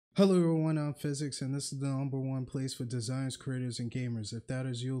Hello everyone, I'm Physics and this is the number one place for designers, creators, and gamers. If that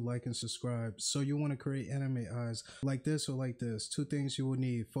is you, like and subscribe. So you want to create anime eyes like this or like this. Two things you will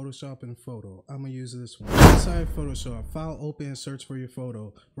need, Photoshop and photo. I'm going to use this one. Inside Photoshop, file open and search for your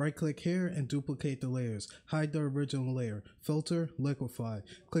photo. Right click here and duplicate the layers. Hide the original layer. Filter, liquify.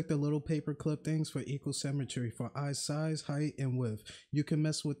 Click the little paper clip things for equal symmetry for eye size, height, and width. You can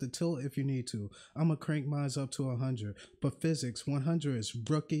mess with the tilt if you need to. I'm going to crank mine up to 100. But physics, 100 is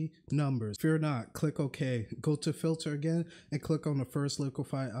rookie numbers. Fear not, click OK. Go to filter again and click on the first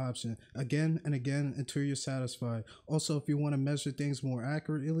liquify option again and again until you're satisfied. Also, if you want to measure things more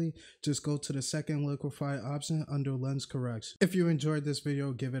accurately, just go to the second liquify option under lens correction. If you enjoyed this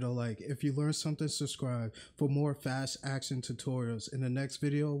video, give it a like. If you learned something, subscribe for more fast action tutorials. In the next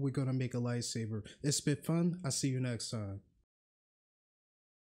video, we're gonna make a lightsaber. It's been fun. I'll see you next time.